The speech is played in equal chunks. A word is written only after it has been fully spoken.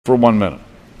For 1 minute.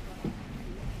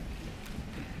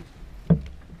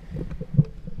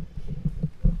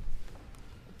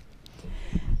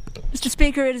 Mr.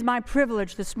 Speaker, it is my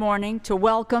privilege this morning to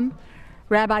welcome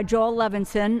Rabbi Joel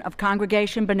Levenson of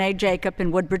Congregation B'nai Jacob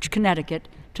in Woodbridge, Connecticut,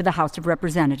 to the House of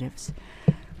Representatives.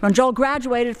 When Joel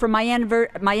graduated from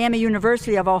Miami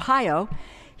University of Ohio,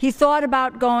 he thought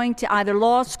about going to either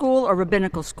law school or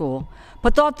rabbinical school,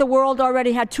 but thought the world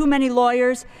already had too many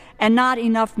lawyers and not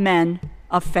enough men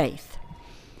of faith.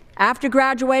 After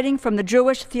graduating from the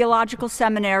Jewish Theological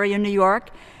Seminary in New York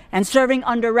and serving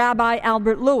under Rabbi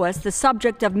Albert Lewis, the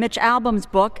subject of Mitch Albom's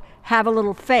book, Have a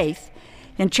Little Faith,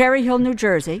 in Cherry Hill, New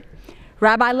Jersey,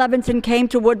 Rabbi Levenson came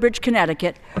to Woodbridge,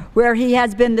 Connecticut, where he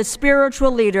has been the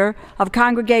spiritual leader of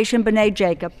Congregation B'nai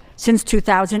Jacob since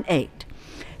 2008.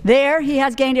 There, he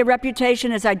has gained a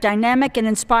reputation as a dynamic and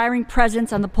inspiring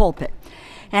presence on the pulpit.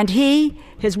 And he,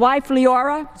 his wife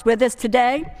Leora, is with us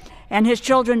today, and his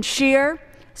children Shir,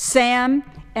 Sam,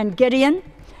 and Gideon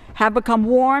have become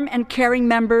warm and caring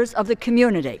members of the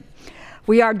community.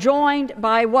 We are joined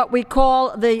by what we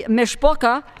call the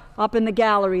mishpucha up in the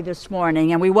gallery this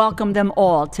morning, and we welcome them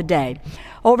all today.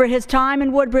 Over his time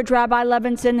in Woodbridge, Rabbi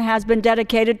Levenson has been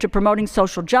dedicated to promoting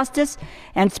social justice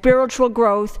and spiritual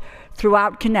growth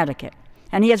throughout Connecticut.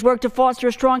 And he has worked to foster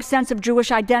a strong sense of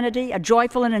Jewish identity, a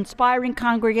joyful and inspiring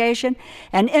congregation,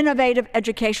 and innovative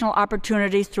educational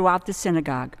opportunities throughout the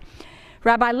synagogue.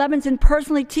 Rabbi Levenson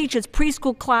personally teaches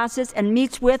preschool classes and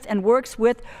meets with and works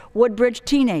with Woodbridge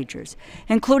teenagers,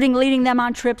 including leading them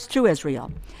on trips to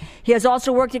Israel. He has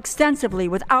also worked extensively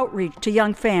with outreach to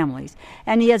young families,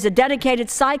 and he is a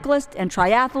dedicated cyclist and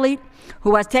triathlete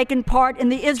who has taken part in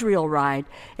the Israel Ride,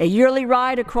 a yearly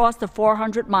ride across the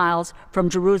 400 miles from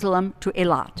Jerusalem to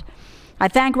Eliat. I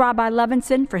thank Rabbi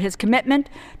Levenson for his commitment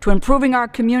to improving our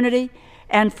community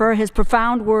and for his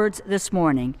profound words this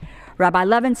morning. Rabbi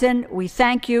Levenson, we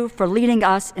thank you for leading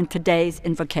us in today's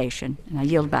invocation. And I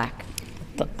yield back.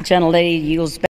 The gentlelady yields back.